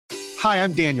Hi,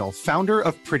 I'm Daniel, founder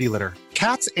of Pretty Litter.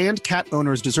 Cats and cat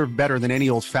owners deserve better than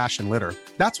any old-fashioned litter.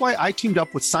 That's why I teamed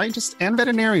up with scientists and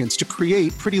veterinarians to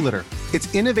create Pretty Litter. Its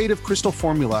innovative crystal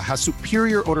formula has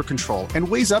superior odor control and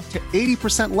weighs up to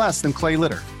 80% less than clay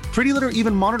litter. Pretty Litter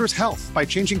even monitors health by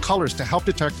changing colors to help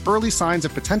detect early signs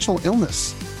of potential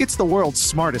illness. It's the world's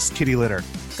smartest kitty litter.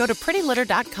 Go to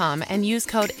prettylitter.com and use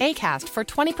code ACAST for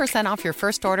 20% off your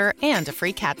first order and a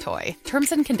free cat toy.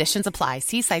 Terms and conditions apply.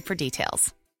 See site for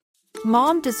details.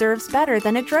 Mom deserves better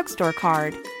than a drugstore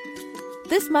card.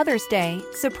 This Mother's Day,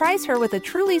 surprise her with a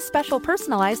truly special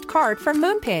personalized card from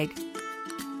Moonpig.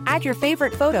 Add your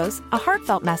favorite photos, a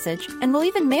heartfelt message, and we'll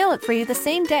even mail it for you the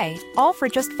same day, all for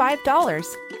just $5.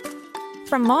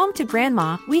 From mom to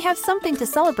grandma, we have something to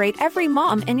celebrate every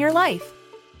mom in your life.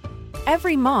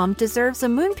 Every mom deserves a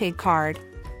Moonpig card.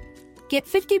 Get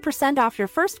 50% off your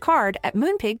first card at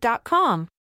moonpig.com.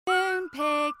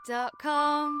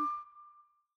 Moonpig.com.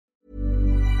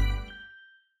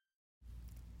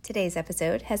 Today's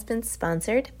episode has been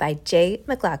sponsored by J.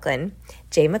 McLaughlin.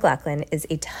 J. McLaughlin is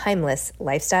a timeless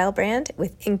lifestyle brand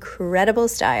with incredible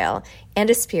style and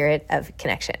a spirit of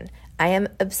connection. I am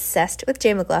obsessed with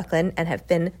J. McLaughlin and have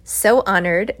been so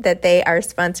honored that they are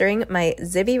sponsoring my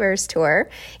Zibbyverse tour.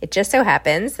 It just so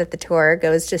happens that the tour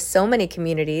goes to so many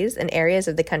communities and areas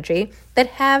of the country that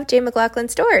have J. McLaughlin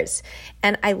stores.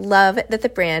 And I love that the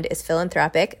brand is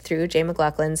philanthropic through J.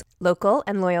 McLaughlin's local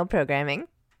and loyal programming.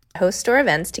 Host store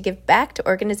events to give back to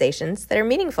organizations that are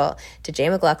meaningful to J.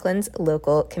 McLaughlin's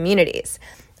local communities.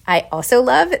 I also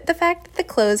love the fact that the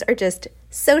clothes are just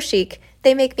so chic.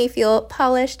 They make me feel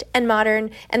polished and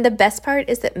modern, and the best part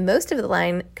is that most of the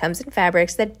line comes in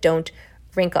fabrics that don't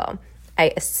wrinkle.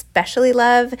 I especially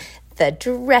love the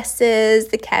dresses,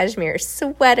 the cashmere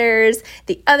sweaters,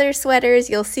 the other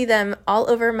sweaters. You'll see them all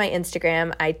over my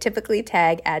Instagram. I typically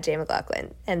tag at J.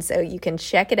 McLaughlin, and so you can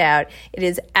check it out. It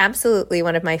is absolutely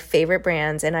one of my favorite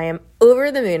brands, and I am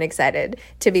over the moon excited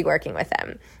to be working with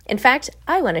them. In fact,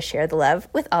 I want to share the love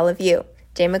with all of you.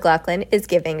 J. McLaughlin is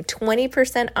giving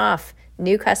 20% off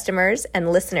new customers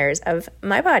and listeners of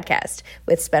my podcast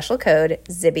with special code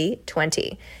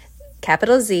ZIBBY20,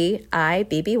 capital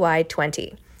ZIBBY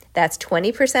 20. That's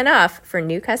 20% off for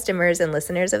new customers and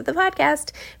listeners of the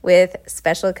podcast with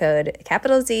special code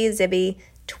capital Z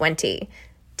ZIBBY20.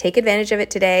 Take advantage of it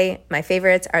today. My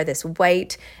favorites are this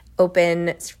white,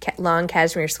 open, long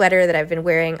cashmere sweater that I've been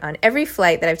wearing on every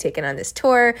flight that I've taken on this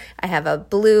tour. I have a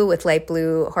blue with light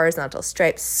blue horizontal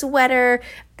striped sweater,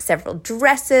 several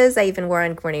dresses I even wore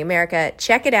on Good Morning America.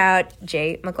 Check it out,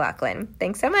 J. McLaughlin.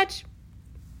 Thanks so much.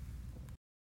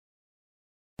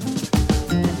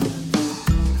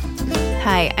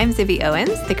 Hi, I'm Zibby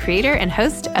Owens, the creator and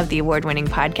host of the award-winning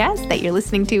podcast that you're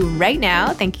listening to right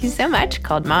now. Thank you so much,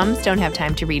 called Moms Don't Have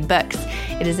Time to Read Books.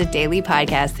 It is a daily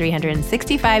podcast,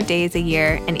 365 days a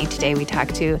year, and each day we talk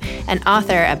to an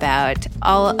author about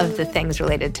all of the things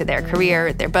related to their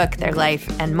career, their book, their life,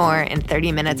 and more in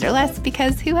 30 minutes or less,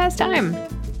 because who has time?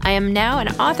 I am now an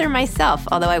author myself,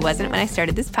 although I wasn't when I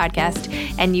started this podcast,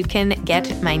 and you can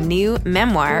get my new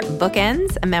memoir,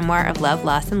 Bookends, a memoir of love,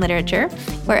 loss, and literature,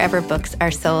 wherever books are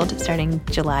sold starting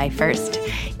July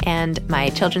 1st, and my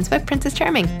children's book, Princess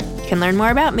Charming. You can learn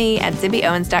more about me at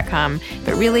zibbyowens.com,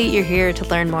 but really you're here to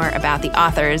learn more about the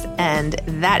authors, and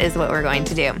that is what we're going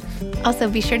to do. Also,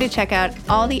 be sure to check out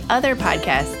all the other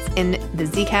podcasts in the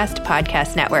Zcast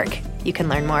Podcast Network. You can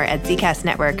learn more at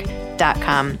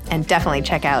zcastnetwork.com and definitely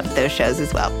check out those shows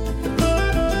as well.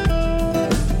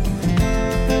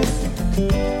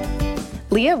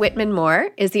 Leah Whitman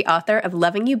Moore is the author of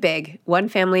Loving You Big, One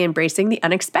Family Embracing the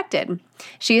Unexpected.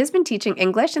 She has been teaching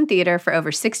English and theater for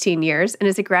over 16 years and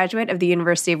is a graduate of the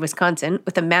University of Wisconsin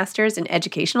with a master's in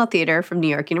educational theater from New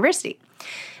York University.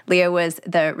 Leah was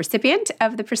the recipient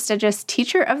of the prestigious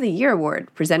Teacher of the Year Award,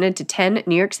 presented to 10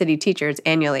 New York City teachers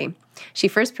annually. She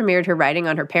first premiered her writing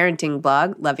on her parenting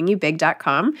blog,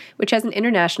 lovingyouBig.com, which has an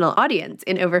international audience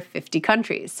in over 50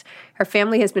 countries. Her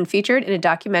family has been featured in a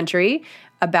documentary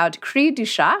about cri du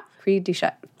chat.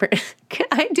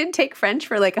 I did take French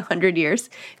for like 100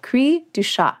 years. Cri du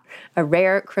chat, a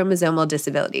rare chromosomal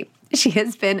disability. She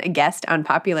has been a guest on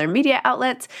popular media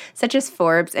outlets such as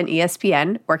Forbes and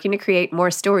ESPN, working to create more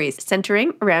stories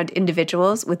centering around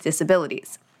individuals with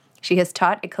disabilities. She has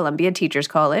taught at Columbia Teachers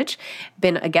College,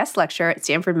 been a guest lecturer at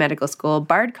Stanford Medical School,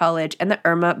 Bard College, and the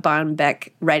Irma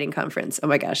Bombeck Writing Conference. Oh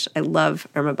my gosh, I love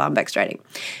Irma Bombeck's writing.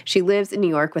 She lives in New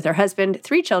York with her husband,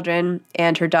 3 children,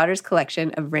 and her daughter's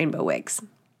collection of rainbow wigs.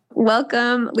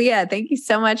 Welcome, Leah. Thank you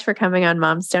so much for coming on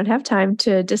Moms Don't Have Time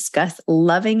to discuss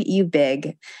Loving You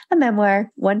Big, a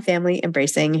memoir, one family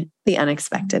embracing the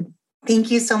unexpected.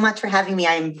 Thank you so much for having me.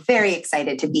 I'm very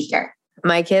excited to be here.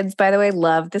 My kids, by the way,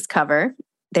 love this cover.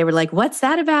 They were like, what's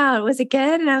that about? Was it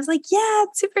good? And I was like, yeah,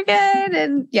 it's super good.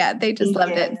 And yeah, they just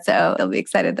loved it. So they'll be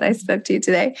excited that I spoke to you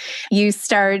today. You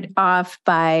start off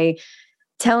by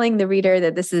telling the reader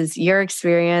that this is your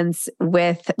experience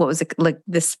with what was it, like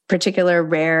this particular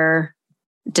rare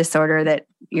disorder that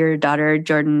your daughter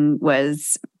Jordan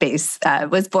was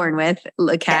born with,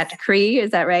 Cat Cree.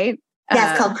 Is that right?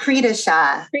 Yeah, it's called Cree du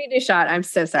Chat. Cree du Chat. I'm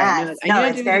so sorry. Yes. No,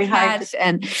 it's very hard.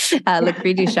 And Le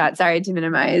Cree du Chat. Sorry to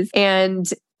minimize. And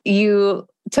you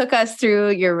took us through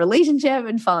your relationship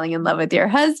and falling in love with your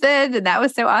husband. And that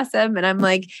was so awesome. And I'm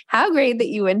like, how great that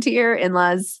you went to your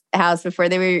in-laws' house before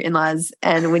they were your in-laws.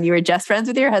 And when you were just friends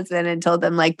with your husband and told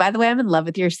them like, by the way, I'm in love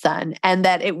with your son, and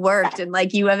that it worked. And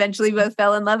like, you eventually both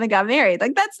fell in love and got married.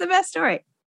 Like, that's the best story.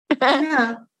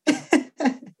 Yeah.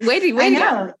 Way to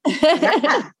go.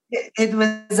 Yeah. It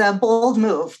was a bold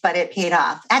move, but it paid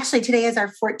off. Actually, today is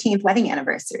our 14th wedding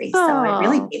anniversary. So it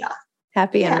really paid off.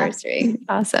 Happy anniversary.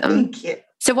 Awesome. Thank you.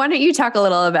 So why don't you talk a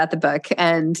little about the book?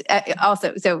 And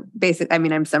also, so basically, I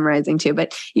mean, I'm summarizing too,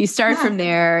 but you start from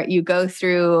there, you go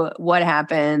through what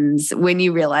happens when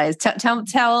you realize,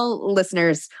 tell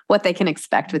listeners what they can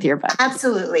expect with your book.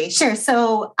 Absolutely. Sure.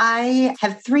 So I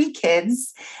have 3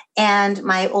 kids, and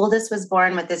my oldest was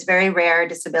born with this very rare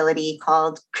disability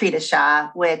called Cree du Chat,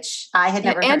 which I had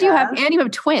never heard of. And you have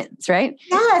twins, right?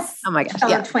 Yes. Oh my gosh.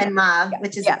 Fellow twin mom,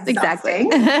 which is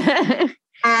exhausting. Exactly.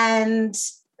 And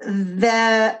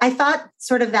I thought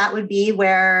sort of that would be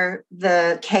where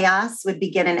the chaos would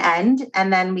begin and end.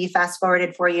 And then we fast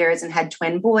forwarded 4 years and had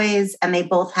twin boys, and they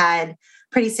both had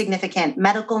pretty significant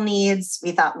medical needs.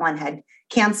 We thought one had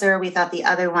cancer. We thought the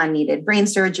other one needed brain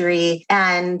surgery.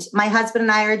 And my husband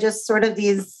and I are just sort of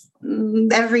these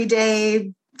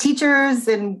everyday teachers,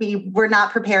 and we were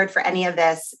not prepared for any of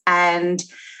this. And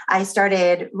I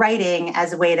started writing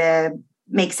as a way to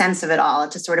make sense of it all,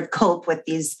 to sort of cope with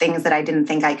these things that I didn't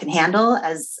think I could handle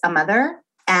as a mother.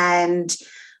 And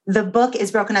the book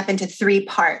is broken up into 3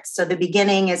 parts. So the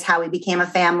beginning is how we became a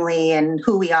family and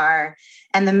who we are.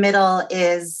 And the middle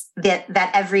is that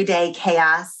everyday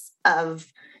chaos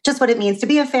of just what it means to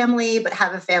be a family, but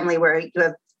have a family where you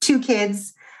have 2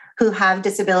 kids who have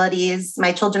disabilities.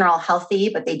 My children are all healthy,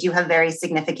 but they do have very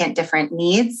significant different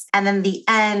needs. And then the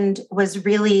end was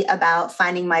really about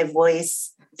finding my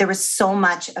voice. There was so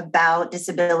much about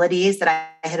disabilities that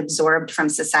I had absorbed from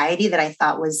society that I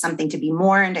thought was something to be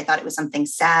mourned. I thought it was something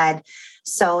sad.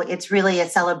 So it's really a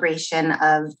celebration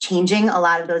of changing a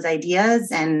lot of those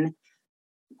ideas and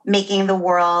making the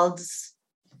world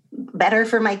better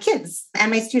for my kids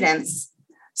and my students.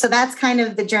 So that's kind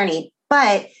of the journey.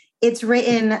 But it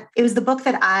was the book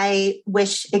that I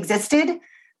wish existed,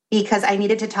 because I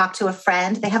needed to talk to a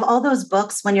friend. They have all those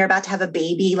books when you're about to have a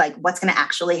baby, like what's going to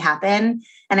actually happen.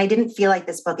 And I didn't feel like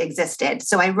this book existed.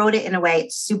 So I wrote it in a way,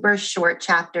 super short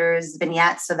chapters,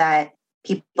 vignettes, so that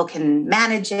people can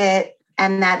manage it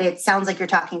and that it sounds like you're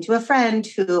talking to a friend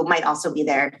who might also be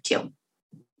there too.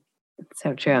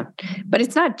 So true. But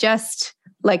it's not just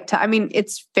like,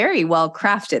 it's very well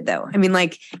crafted though. I mean,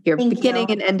 like your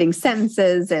beginning and ending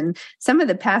sentences and some of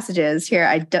the passages here,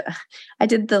 I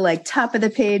did the like top of the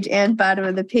page and bottom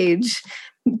of the page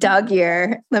dog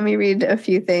ear. Let me read a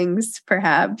few things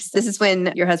perhaps. This is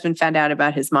when your husband found out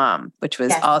about his mom, which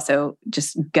was also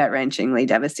just gut-wrenchingly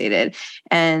devastated.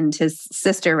 And his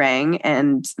sister rang,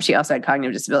 and she also had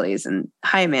cognitive disabilities. And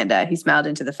hi, Amanda. He smiled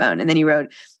into the phone. And then he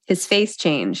wrote, his face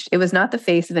changed. It was not the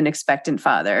face of an expectant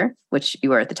father, which you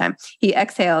were at the time. He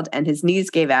exhaled and his knees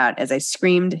gave out as I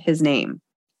screamed his name.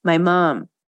 My mom.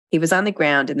 He was on the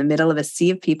ground in the middle of a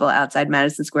sea of people outside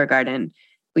Madison Square Garden.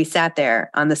 We sat there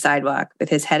on the sidewalk with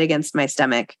his head against my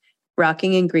stomach,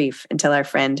 rocking in grief until our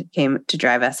friend came to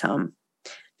drive us home.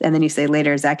 And then you say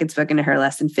later, Zach had spoken to her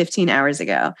less than 15 hours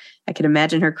ago. I could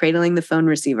imagine her cradling the phone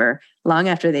receiver long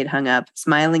after they'd hung up,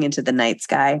 smiling into the night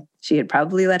sky. She had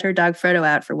probably let her dog Frodo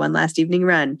out for one last evening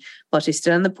run while she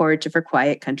stood on the porch of her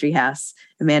quiet country house.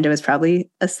 Amanda was probably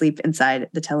asleep inside,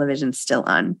 the television still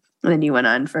on. And then you went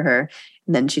on for her.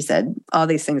 And then she said all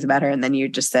these things about her. And then you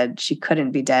just said she couldn't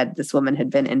be dead. This woman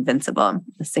had been invincible,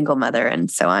 a single mother,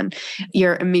 and so on.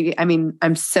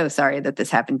 I'm so sorry that this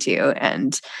happened to you.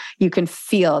 And you can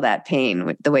feel that pain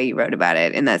with the way you wrote about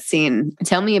it in that scene.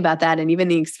 Tell me about that and even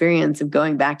the experience of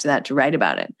going back to that to write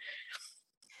about it.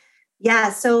 Yeah.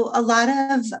 So a lot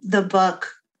of the book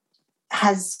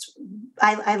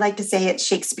I like to say it's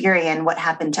Shakespearean, what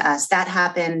happened to us. That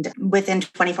happened within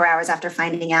 24 hours after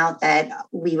finding out that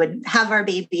we would have our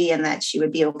baby and that she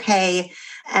would be okay.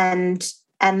 And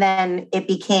then it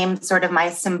became sort of my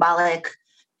symbolic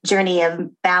journey of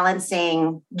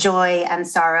balancing joy and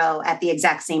sorrow at the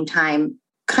exact same time,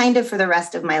 kind of for the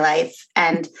rest of my life.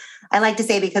 And I like to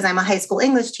say, because I'm a high school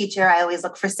English teacher, I always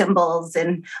look for symbols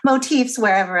and motifs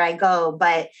wherever I go.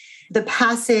 But the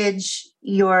passage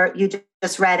you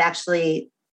just read actually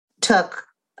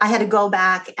I had to go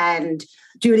back and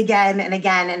do it again and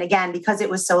again and again because it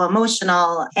was so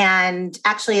emotional. And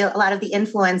actually, a lot of the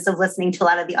influence of listening to a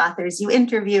lot of the authors you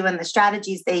interview and the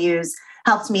strategies they use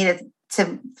helped me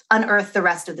to unearth the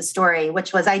rest of the story,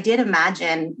 which was, I did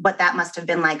imagine what that must have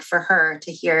been like for her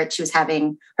to hear she was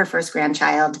having her first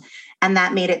grandchild. And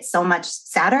that made it so much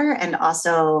sadder. And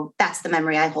also, that's the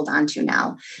memory I hold on to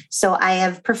now. So I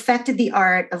have perfected the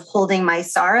art of holding my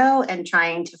sorrow and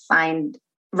trying to find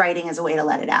writing as a way to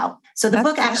let it out. So the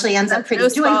book actually ends up pretty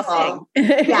joyful.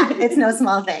 Yeah, it's no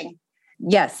small thing.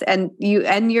 Yes. And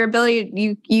your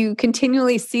ability, you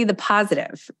continually see the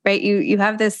positive, right? You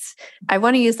have this, I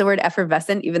want to use the word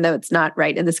effervescent, even though it's not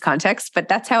right in this context, but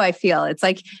that's how I feel. It's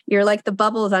like, you're like the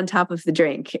bubbles on top of the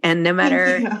drink. And no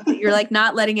matter, you're like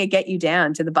not letting it get you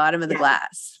down to the bottom of the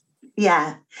glass.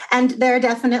 Yeah. And there are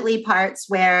definitely parts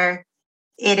where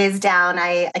it is down.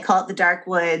 I call it the dark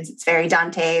woods. It's very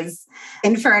Dante's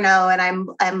Inferno, and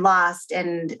I'm lost.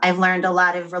 And I've learned a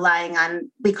lot of relying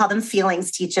on, we call them feelings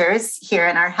teachers here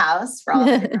in our house for all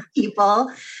the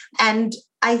people. And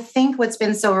I think what's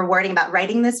been so rewarding about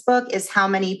writing this book is how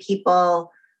many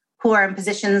people who are in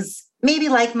positions maybe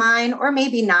like mine or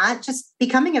maybe not, just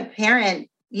becoming a parent,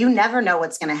 you never know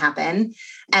what's going to happen.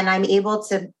 And I'm able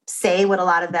to say what a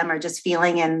lot of them are just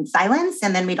feeling in silence,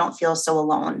 and then we don't feel so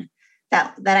alone.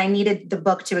 That I needed the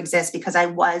book to exist because I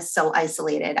was so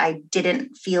isolated. I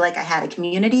didn't feel like I had a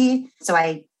community. So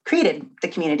I created the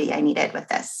community I needed with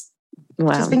this,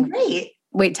 which has been great.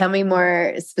 Wait, tell me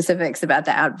more specifics about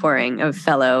the outpouring of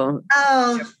fellow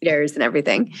readers and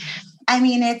everything. I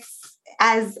mean, it's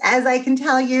as I can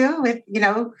tell you with,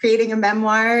 creating a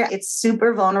memoir, it's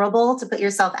super vulnerable to put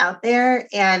yourself out there.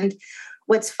 And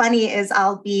what's funny is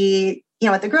I'll be,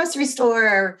 at the grocery store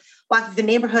or walk through the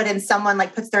neighborhood and someone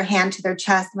like puts their hand to their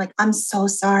chest. I'm like, I'm so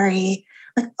sorry.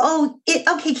 Like,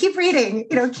 okay, keep reading,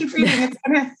 keep reading.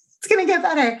 It's going to get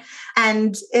better.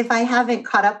 And if I haven't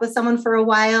caught up with someone for a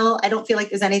while, I don't feel like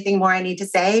there's anything more I need to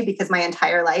say because my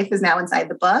entire life is now inside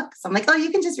the book. So I'm like, you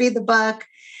can just read the book.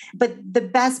 But the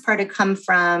best part to come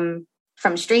from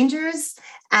strangers.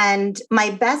 And my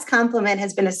best compliment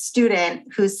has been a student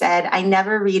who said, I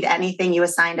never read anything you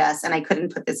assigned us and I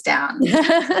couldn't put this down.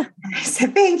 And I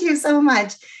said, thank you so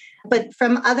much. But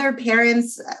from other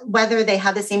parents, whether they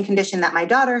have the same condition that my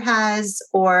daughter has,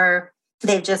 or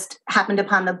they've just happened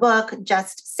upon the book,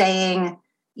 just saying,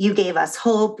 you gave us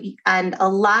hope. And a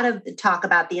lot of the talk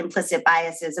about the implicit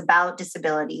biases about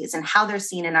disabilities and how they're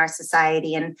seen in our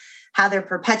society and how they're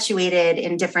perpetuated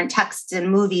in different texts and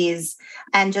movies,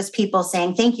 and just people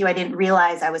saying, thank you. I didn't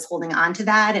realize I was holding on to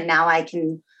that. And now I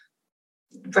can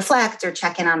reflect or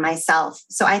check in on myself.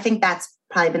 So I think that's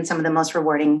probably been some of the most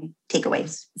rewarding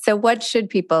takeaways. So what should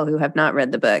people who have not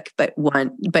read the book, but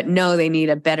know they need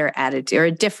a better attitude or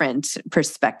a different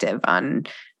perspective on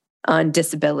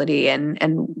disability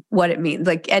and what it means,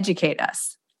 like educate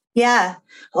us? Yeah.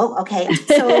 Oh, okay.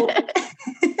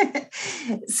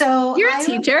 So you're a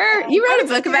teacher. You wrote a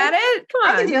book about it. Come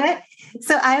on. I can do it.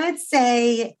 So I would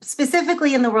say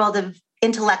specifically in the world of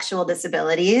intellectual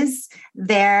disabilities,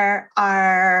 there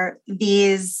are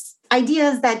these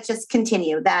ideas that just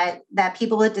continue, that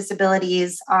people with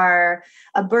disabilities are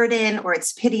a burden, or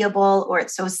it's pitiable, or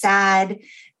it's so sad.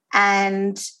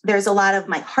 And there's a lot of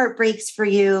my heart breaks for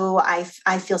you. I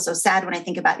feel so sad when I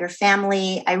think about your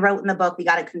family. I wrote in the book, we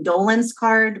got a condolence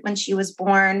card when she was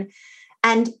born.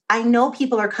 And I know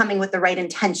people are coming with the right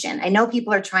intention. I know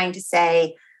people are trying to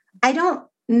say, I don't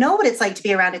know what it's like to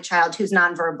be around a child who's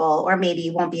nonverbal or maybe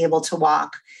won't be able to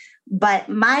walk. But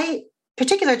my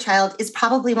particular child is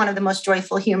probably one of the most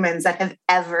joyful humans that have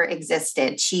ever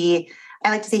existed. I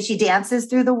like to say she dances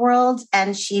through the world,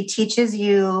 and she teaches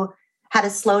you how to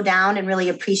slow down and really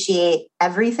appreciate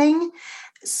everything.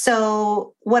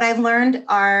 So what I've learned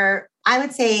are, I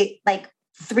would say, like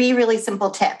 3 really simple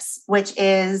tips, which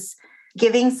is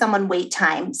giving someone wait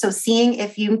time. So seeing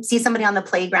if you see somebody on the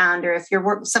playground, or if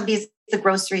somebody's at the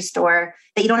grocery store,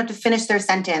 that you don't have to finish their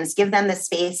sentence, give them the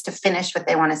space to finish what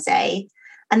they want to say.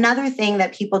 Another thing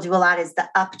that people do a lot is the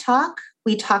up talk.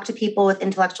 We talk to people with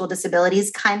intellectual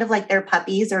disabilities kind of like they're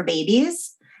puppies or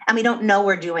babies, and we don't know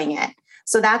we're doing it.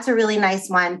 So that's a really nice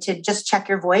one, to just check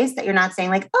your voice, that you're not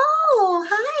saying like, oh,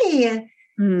 hi.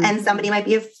 And somebody might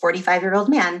be a 45-year-old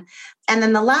man. And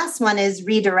then the last one is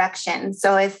redirection.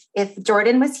 So if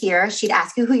Jordan was here, she'd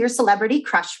ask you who your celebrity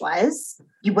crush was.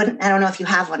 You wouldn't, I don't know if you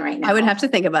have one right now. I would have to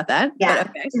think about that. Yeah.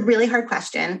 Okay. It's a really hard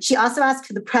question. She also asked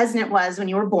who the president was when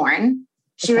you were born.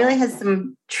 She really has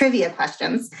some trivia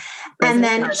questions. And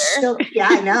then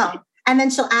I know. And then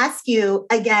she'll ask you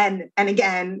again and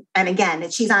again and again.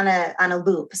 And she's on a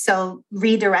loop. So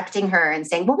redirecting her and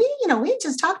saying, well, we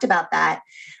just talked about that.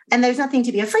 And there's nothing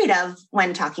to be afraid of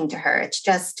when talking to her. It's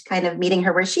just kind of meeting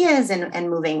her where she is and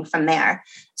moving from there.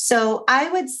 So I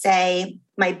would say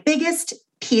my biggest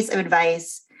piece of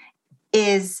advice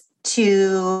is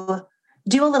to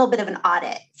do a little bit of an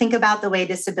audit. Think about the way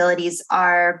disabilities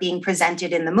are being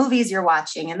presented in the movies you're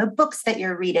watching and the books that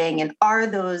you're reading. And are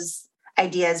those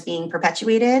ideas being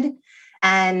perpetuated?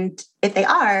 And if they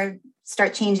are,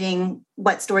 start changing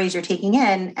what stories you're taking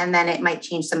in, and then it might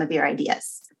change some of your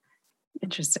ideas.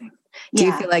 Interesting. Do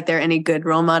you feel like there are any good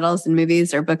role models in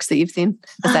movies or books that you've seen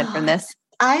aside from this?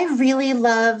 I really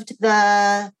loved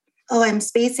I'm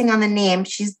spacing on the name.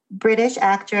 She's a British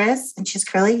actress and she's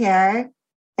curly hair.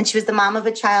 And she was the mom of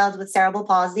a child with cerebral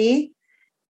palsy.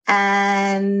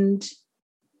 And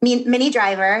Minnie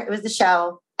Driver, it was the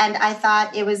show. And I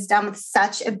thought it was done with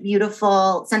such a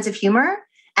beautiful sense of humor.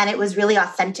 And it was really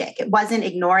authentic. It wasn't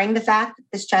ignoring the fact that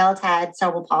this child had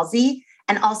cerebral palsy.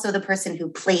 And also the person who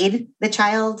played the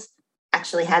child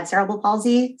actually had cerebral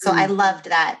palsy. So I loved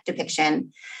that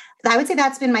depiction. I would say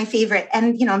that's been my favorite.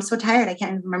 And, I'm so tired. I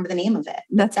can't even remember the name of it.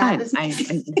 That's fine.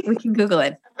 We can Google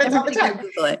it. Everyone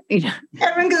Google it.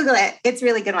 Everyone Google it. It's a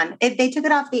really good one. They took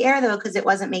it off the air, though, because it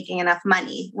wasn't making enough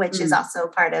money, which is also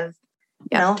part of,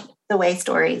 the way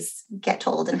stories get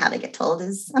told and how they get told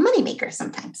is a moneymaker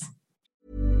sometimes.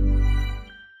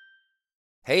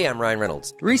 Hey, I'm Ryan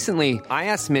Reynolds. Recently, I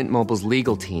asked Mint Mobile's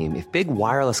legal team if big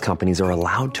wireless companies are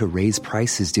allowed to raise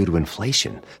prices due to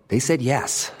inflation. They said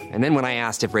yes. And then when I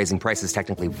asked if raising prices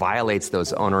technically violates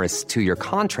those onerous 2-year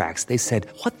contracts, they said,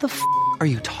 what the f*** are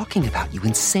you talking about, you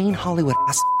insane Hollywood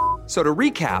ass f- So to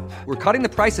recap, we're cutting the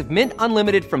price of Mint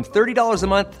Unlimited from $30 a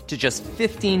month to just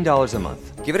 $15 a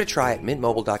month. Give it a try at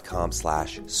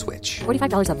mintmobile.com/switch.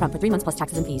 $45 up front for 3 months plus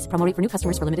taxes and fees. Promo rate for new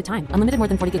customers for limited time. Unlimited more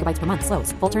than 40 gigabytes per month.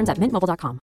 Slows full terms at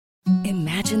mintmobile.com.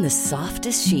 Imagine the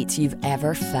softest sheets you've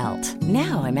ever felt.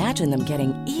 Now imagine them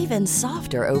getting even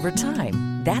softer over time.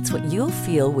 That's what you'll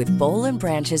feel with Boll &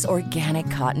 Branch's organic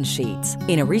cotton sheets.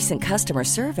 In a recent customer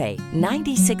survey,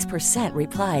 96%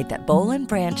 replied that Boll &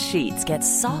 Branch sheets get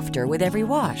softer with every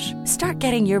wash. Start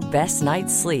getting your best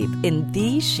night's sleep in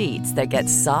these sheets that get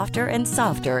softer and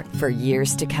softer for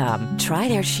years to come. Try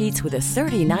their sheets with a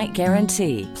 30-night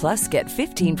guarantee. Plus, get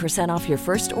 15% off your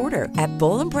first order at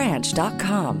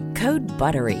bollandbranch.com. Code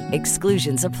BUTTERY.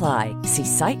 Exclusions apply. See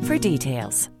site for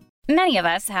details. Many of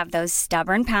us have those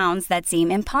stubborn pounds that seem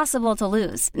impossible to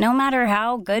lose, no matter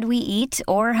how good we eat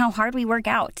or how hard we work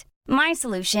out. My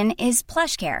solution is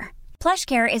PlushCare.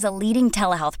 PlushCare is a leading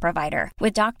telehealth provider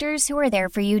with doctors who are there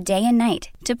for you day and night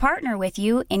to partner with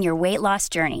you in your weight loss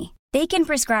journey. They can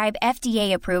prescribe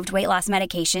FDA-approved weight loss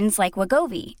medications like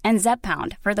Wegovy and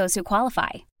Zepbound for those who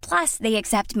qualify. Plus, they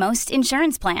accept most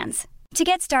insurance plans. To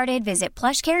get started, visit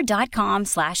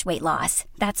plushcare.com/weightloss.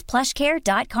 That's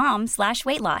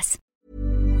plushcare.com/weightloss.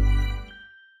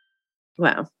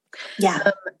 Wow.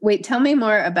 Yeah. Wait, tell me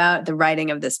more about the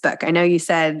writing of this book. I know you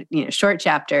said, short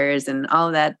chapters and all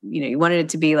of that, you wanted it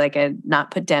to be like a not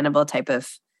put downable type of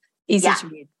easy to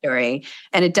read story.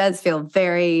 And it does feel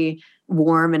very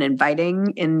warm and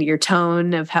inviting in your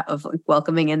tone of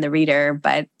welcoming in the reader.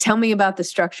 But tell me about the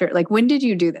structure. Like, when did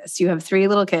you do this? You have 3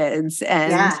 little kids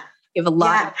and you have a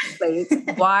lot of plates.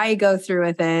 Why go through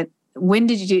with it? When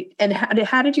did you do, and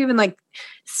how did you even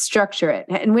structure it?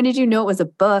 And when did you know it was a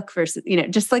book versus,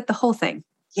 just like the whole thing?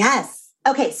 Yes.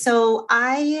 Okay. So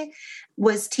I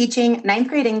was teaching 9th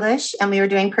grade English and we were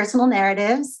doing personal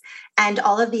narratives, and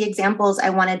all of the examples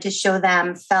I wanted to show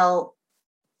them felt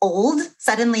old.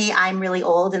 Suddenly I'm really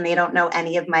old and they don't know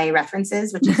any of my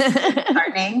references, which is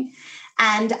disheartening.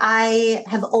 And I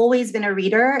have always been a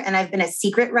reader and I've been a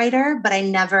secret writer, but I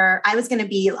was going to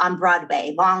be on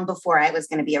Broadway long before I was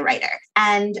going to be a writer.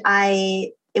 And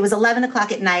it was 11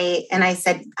 o'clock at night. And I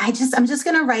said, I'm just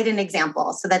going to write an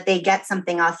example so that they get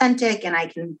something authentic and I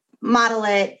can model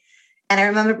it. And I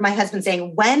remember my husband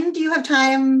saying, when do you have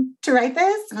time to write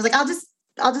this? And I was like,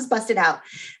 I'll just bust it out.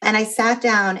 And I sat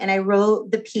down and I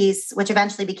wrote the piece, which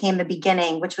eventually became the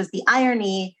beginning, which was the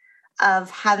irony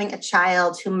of having a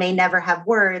child who may never have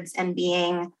words and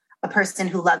being a person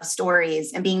who loves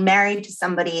stories and being married to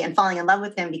somebody and falling in love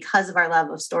with him because of our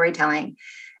love of storytelling.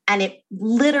 And it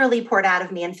literally poured out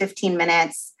of me in 15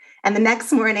 minutes. And the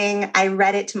next morning I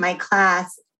read it to my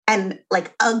class and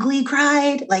like ugly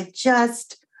cried, like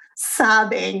just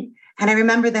sobbing. And I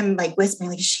remember them like whispering,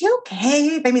 like, is she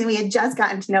okay? I mean, we had just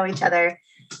gotten to know each other.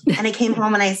 And I came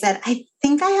home and I said, I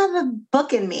think I have a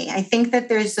book in me. I think that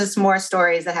there's just more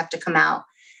stories that have to come out.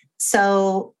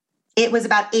 So it was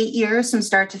about 8 years from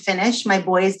start to finish. My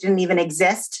boys didn't even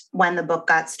exist when the book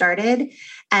got started.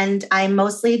 And I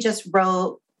mostly just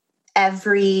wrote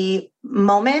every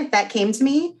moment that came to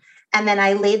me. And then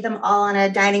I laid them all on a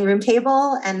dining room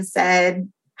table and said,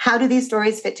 how do these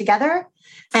stories fit together?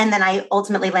 And then I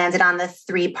ultimately landed on the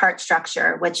 3-part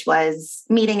structure, which was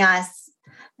Meeting Us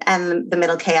and The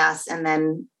Middle Chaos, and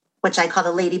then which I call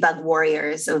the Ladybug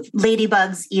Warriors. So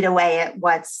ladybugs eat away at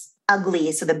what's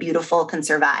ugly so the beautiful can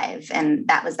survive. And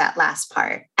that was that last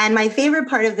part. And my favorite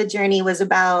part of the journey was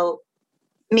about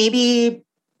maybe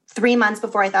 3 months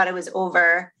before I thought it was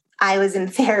over. I was in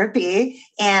therapy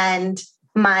and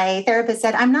my therapist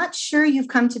said, I'm not sure you've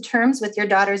come to terms with your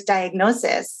daughter's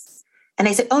diagnosis. And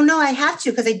I said, oh no, I have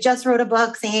to, because I just wrote a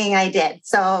book saying I did.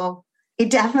 So you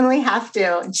definitely have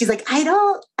to. And she's like, I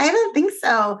don't think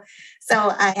so. So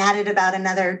I added about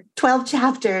another 12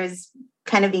 chapters,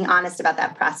 kind of being honest about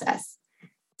that process.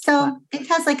 So it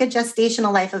has like a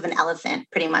gestational life of an elephant,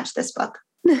 pretty much, this book.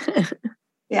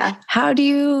 Yeah. How do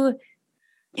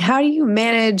you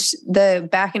manage the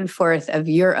back and forth of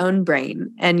your own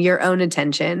brain and your own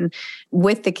attention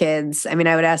with the kids? I mean,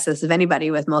 I would ask this of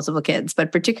anybody with multiple kids,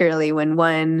 but particularly when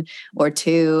 1 or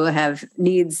 2 have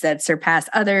needs that surpass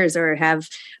others or have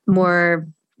more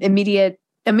immediate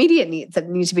needs that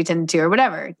need to be tended to or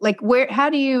whatever. Like how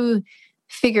do you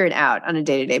figure it out on a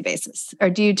day-to-day basis? Or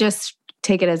do you just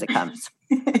take it as it comes?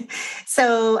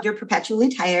 So you're perpetually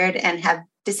tired and have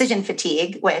decision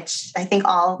fatigue, which I think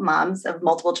all moms of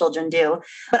multiple children do.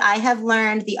 But I have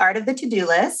learned the art of the to-do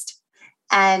list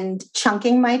and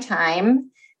chunking my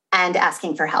time and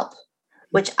asking for help,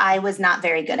 which I was not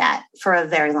very good at for a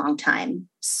very long time.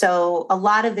 So a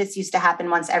lot of this used to happen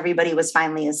once everybody was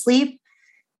finally asleep.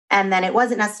 And then it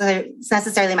wasn't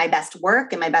necessarily my best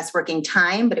work and my best working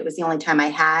time, but it was the only time I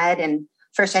had. And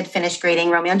first I'd finish grading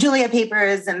Romeo and Juliet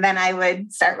papers, and then I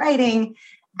would start writing.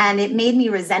 And it made me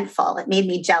resentful. It made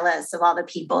me jealous of all the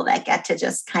people that get to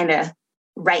just kind of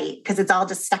write, because it's all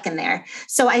just stuck in there.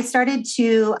 So I started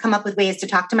to come up with ways to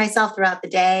talk to myself throughout the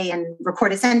day and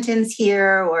record a sentence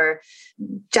here or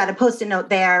jot a Post-it note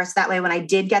there. So that way, when I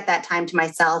did get that time to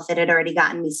myself, it had already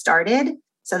gotten me started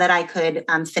so that I could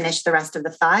finish the rest of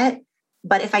the thought.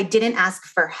 But if I didn't ask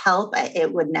for help,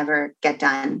 it would never get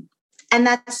done. And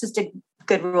that's just a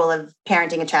good rule of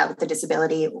parenting a child with a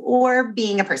disability or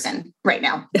being a person right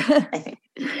now, I think,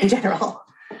 in general.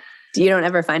 You don't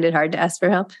ever find it hard to ask for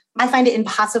help? I find it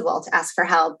impossible to ask for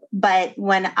help. But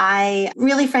when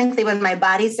when my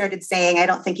body started saying, I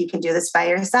don't think you can do this by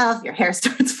yourself, your hair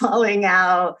starts falling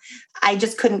out, I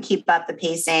just couldn't keep up the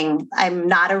pacing. I'm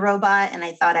not a robot, and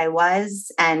I thought I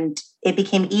was. And it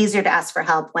became easier to ask for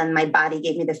help when my body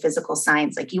gave me the physical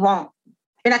signs, like, you're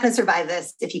not going to survive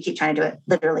this if you keep trying to do it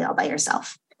literally all by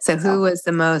yourself. So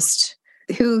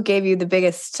who gave you the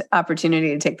biggest opportunity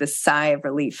to take this sigh of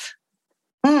relief?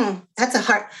 That's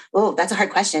a hard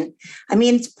question. I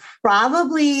mean, it's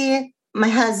probably my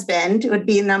husband would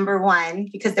be number one,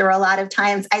 because there were a lot of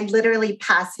times I'd literally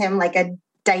pass him like a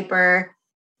diaper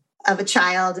of a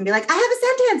child and be like, I have a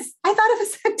sentence. I thought of a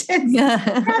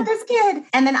sentence. Grab this kid.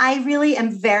 And then I really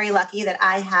am very lucky that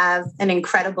I have an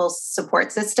incredible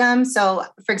support system. So,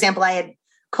 for example, I had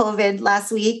COVID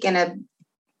last week and a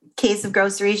case of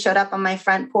groceries showed up on my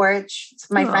front porch.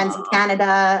 My friends in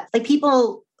Canada, like,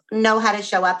 people know how to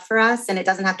show up for us, and it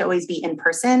doesn't have to always be in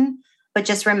person, but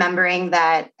just remembering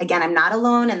that, again, I'm not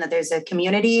alone and that there's a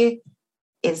community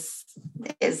is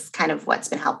kind of what's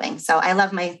been helping. So I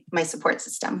love my support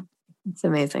system. It's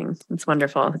amazing. It's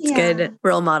wonderful. It's good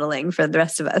role modeling for the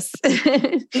rest of us.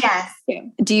 Yes.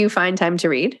 Do you find time to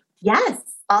read? Yes,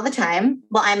 all the time.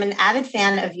 Well, I'm an avid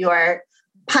fan of your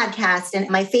podcast, and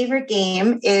my favorite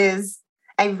game is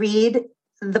I read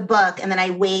the book and then I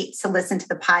wait to listen to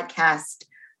the podcast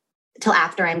till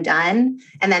after I'm done.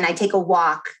 And then I take a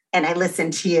walk and I listen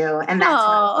to you. And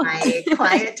that's my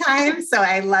quiet time. So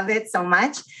I love it so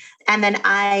much. And then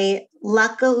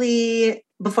luckily,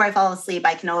 before I fall asleep,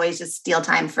 I can always just steal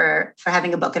time for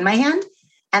having a book in my hand.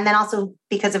 And then also,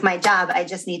 because of my job, I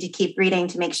just need to keep reading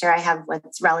to make sure I have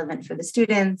what's relevant for the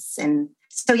students. And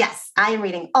so, yes, I am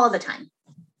reading all the time.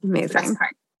 Amazing.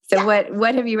 So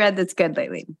what have you read that's good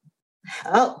lately?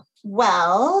 Oh,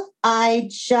 well, I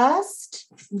just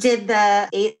did the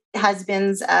 8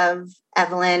 Husbands of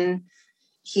Evelyn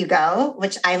Hugo,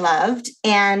 which I loved.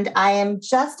 And I am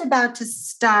just about to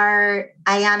start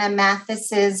Ayanna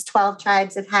Mathis's 12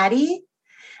 Tribes of Hattie.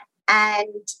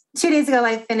 And 2 days ago,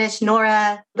 I finished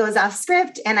Nora Goes Off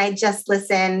Script, and I just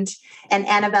listened. And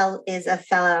Annabelle is a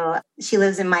fellow. She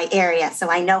lives in my area, so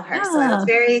I know her. Oh. So I was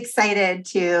very excited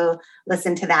to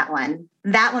listen to that one.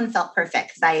 That one felt perfect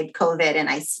because I had COVID and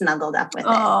I snuggled up with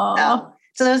it.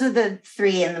 So those are the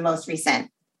 3 in the most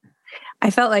recent. I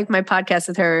felt like my podcast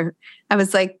with her, I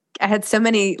was like, I had so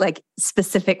many like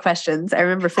specific questions. I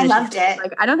remember finishing. I loved it.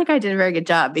 Like, I don't think I did a very good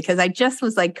job because I just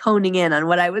was like honing in on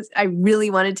what I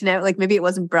really wanted to know. Like maybe it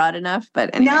wasn't broad enough,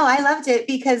 but anyway. No, I loved it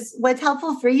because what's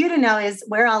helpful for you to know is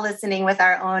we're all listening with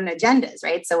our own agendas,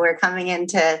 right? So we're coming in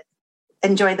to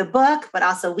enjoy the book, but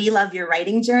also we love your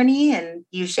writing journey. And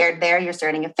you shared there, you're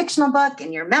starting a fictional book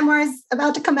and your memoir is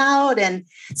about to come out. And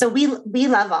so we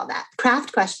love all that.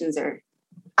 Craft questions are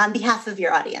on behalf of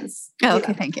your audience. Oh,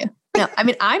 okay. Thank you. No, I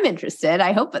mean, I'm interested.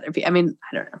 I hope other people, I mean,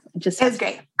 I don't know. It was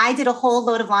great. I did a whole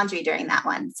load of laundry during that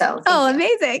one. So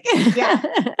amazing. Yeah.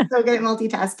 So good at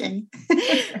multitasking.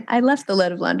 I left the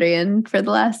load of laundry in for the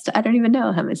last, I don't even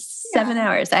know how much, 7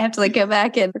 hours. I have to like go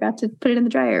back and forgot to put it in the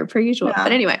dryer per usual. Yeah.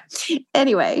 But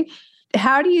anyway,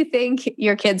 how do you think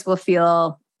your kids will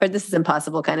feel, or this is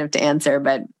impossible kind of to answer,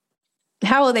 but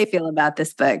how will they feel about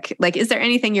this book? Like, is there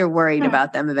anything you're worried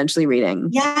about them eventually reading?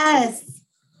 Yes.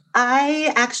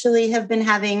 I actually have been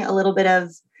having a little bit of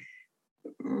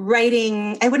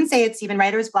writing. I wouldn't say it's even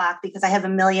writer's block because I have a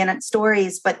million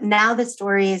stories, but now the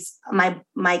stories,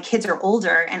 my kids are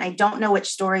older and I don't know which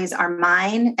stories are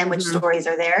mine and which stories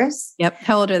are theirs. Yep.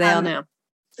 How old are they all now?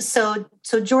 So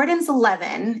Jordan's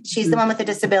 11. She's the one with the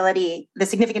disability, the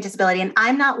significant disability. And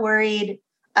I'm not worried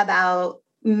about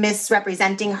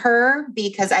misrepresenting her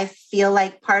because I feel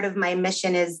like part of my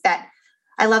mission is that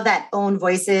I love that own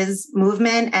voices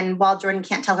movement. And while Jordan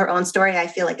can't tell her own story, I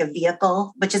feel like a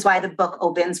vehicle, which is why the book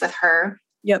opens with her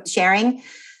sharing.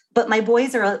 But my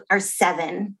boys are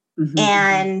 7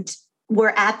 and we're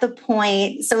at the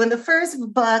point. So in the first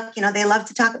book, they love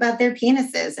to talk about their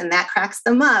penises and that cracks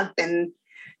them up. And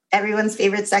everyone's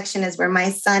favorite section is where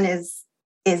my son is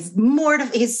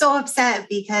mortified. He's so upset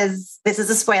because this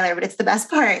is a spoiler, but it's the best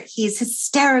part. He's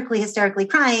hysterically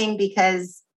crying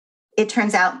because it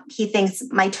turns out he thinks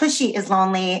my tushy is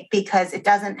lonely because it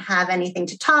doesn't have anything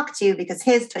to talk to because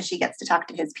his tushy gets to talk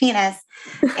to his penis.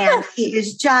 And he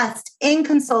is just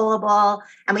inconsolable.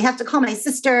 And we have to call my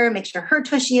sister, make sure her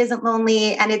tushy isn't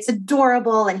lonely. And it's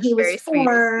adorable. And he was very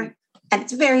 4 and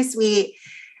it's very sweet.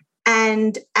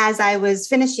 And as I was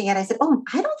finishing it, I said,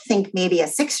 I don't think maybe a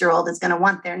 6-year-old is going to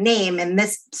want their name in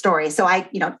this story. So I,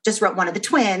 just wrote one of the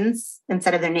twins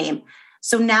instead of their name.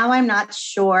 So now I'm not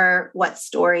sure what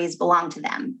stories belong to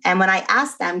them. And when I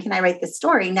asked them, can I write this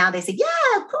story? Now they say,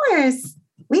 yeah, of course.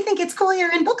 We think it's cool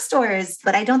you're in bookstores,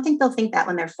 but I don't think they'll think that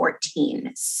when they're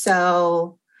 14.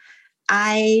 So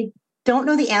I don't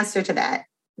know the answer to that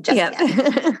just yet.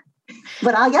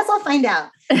 But I guess I'll find out.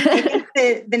 I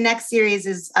think the next series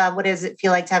is what does it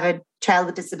feel like to have a child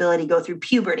with disability go through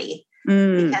puberty?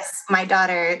 Because my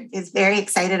daughter is very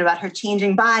excited about her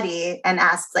changing body and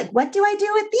asks, like, what do I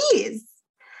do with these?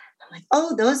 I'm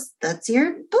like, that's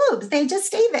your boobs. They just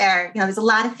stay there. There's a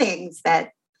lot of things that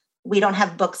we don't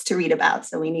have books to read about,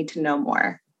 so we need to know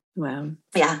more. Wow.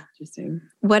 Yeah. Interesting.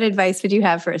 What advice would you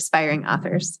have for aspiring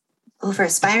authors? For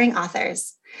aspiring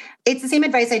authors, it's the same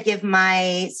advice I'd give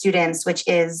my students, which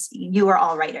is you are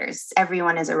all writers.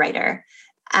 Everyone is a writer.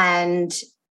 And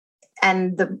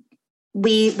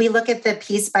we look at the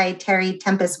piece by Terry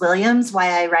Tempest Williams,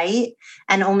 Why I Write,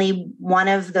 and only one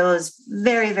of those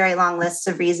very, very long lists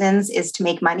of reasons is to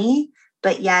make money.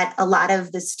 But yet a lot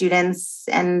of the students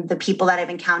and the people that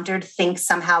I've encountered think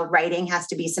somehow writing has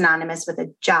to be synonymous with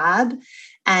a job.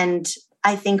 And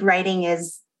I think writing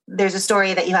there's a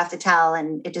story that you have to tell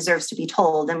and it deserves to be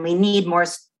told. And we need more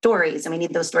stories and we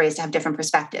need those stories to have different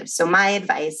perspectives. So my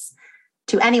advice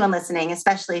to anyone listening,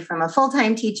 especially from a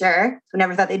full-time teacher who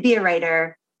never thought they'd be a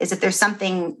writer, is if there's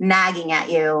something nagging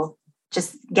at you,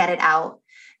 just get it out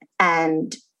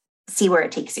and see where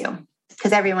it takes you.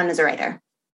 Because everyone is a writer.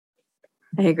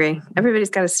 I agree. Everybody's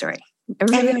got a story.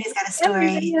 Everybody's got a story.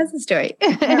 Everybody has a story.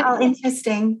 They're all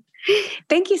interesting.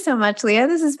 Thank you so much, Leah.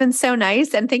 This has been so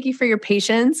nice. And thank you for your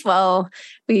patience while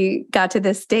we got to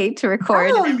this date to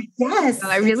record. Oh, yes. So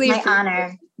I really it's my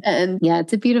honor. And yeah,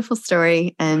 it's a beautiful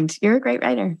story and you're a great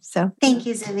writer. So thank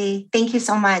you, Zibby. Thank you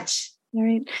so much.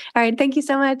 All right. Thank you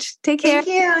so much. Take care. Thank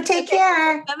you. Take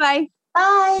care. Bye-bye.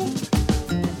 Bye.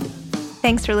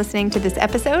 Thanks for listening to this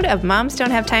episode of Moms Don't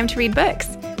Have Time to Read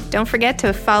Books. Don't forget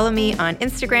to follow me on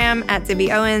Instagram at Zibby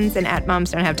Owens and at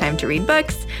Moms Don't Have Time to Read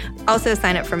Books. Also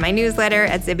sign up for my newsletter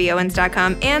at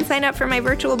zibbyowens.com and sign up for my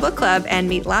virtual book club and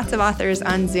meet lots of authors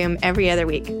on Zoom every other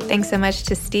week. Thanks so much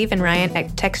to Steve and Ryan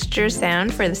at Texture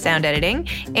Sound for the sound editing.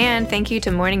 And thank you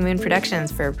to Morning Moon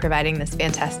Productions for providing this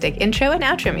fantastic intro and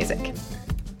outro music.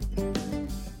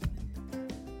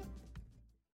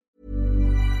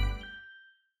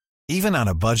 Even on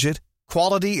a budget,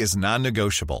 quality is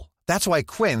non-negotiable. That's why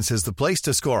Quince is the place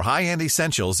to score high-end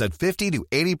essentials at 50 to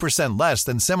 80% less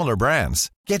than similar brands.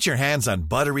 Get your hands on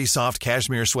buttery soft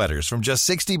cashmere sweaters from just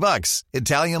 $60,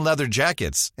 Italian leather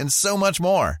jackets, and so much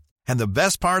more. And the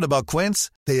best part about Quince,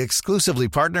 they exclusively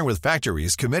partner with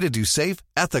factories committed to safe,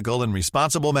 ethical, and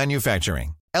responsible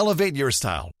manufacturing. Elevate your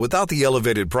style without the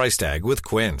elevated price tag with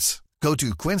Quince. Go to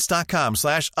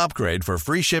quince.com/upgrade for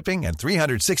free shipping and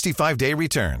 365-day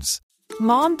returns.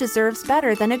 Mom deserves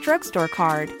better than a drugstore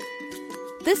card.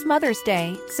 This Mother's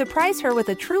Day, surprise her with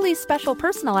a truly special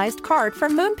personalized card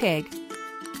from Moonpig.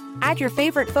 Add your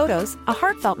favorite photos, a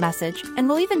heartfelt message, and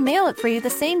we'll even mail it for you the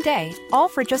same day, all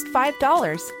for just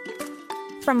 $5.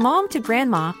 From mom to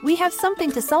grandma, we have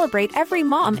something to celebrate every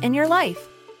mom in your life.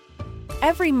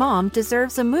 Every mom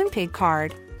deserves a Moonpig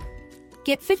card.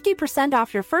 Get 50%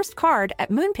 off your first card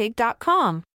at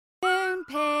moonpig.com.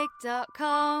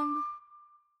 Moonpig.com.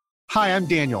 Hi, I'm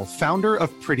Daniel, founder of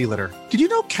Pretty Litter. Did you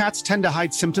know cats tend to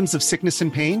hide symptoms of sickness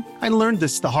and pain? I learned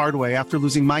this the hard way after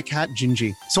losing my cat,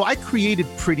 Gingy. So I created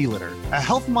Pretty Litter, a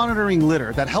health monitoring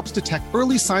litter that helps detect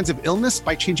early signs of illness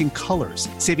by changing colors,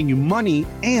 saving you money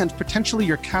and potentially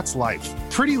your cat's life.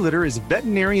 Pretty Litter is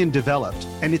veterinarian developed,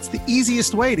 and it's the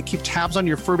easiest way to keep tabs on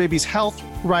your fur baby's health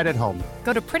right at home.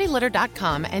 Go to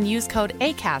prettylitter.com and use code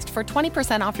ACAST for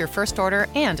 20% off your first order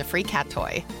and a free cat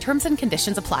toy. Terms and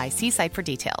conditions apply. See site for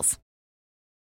details.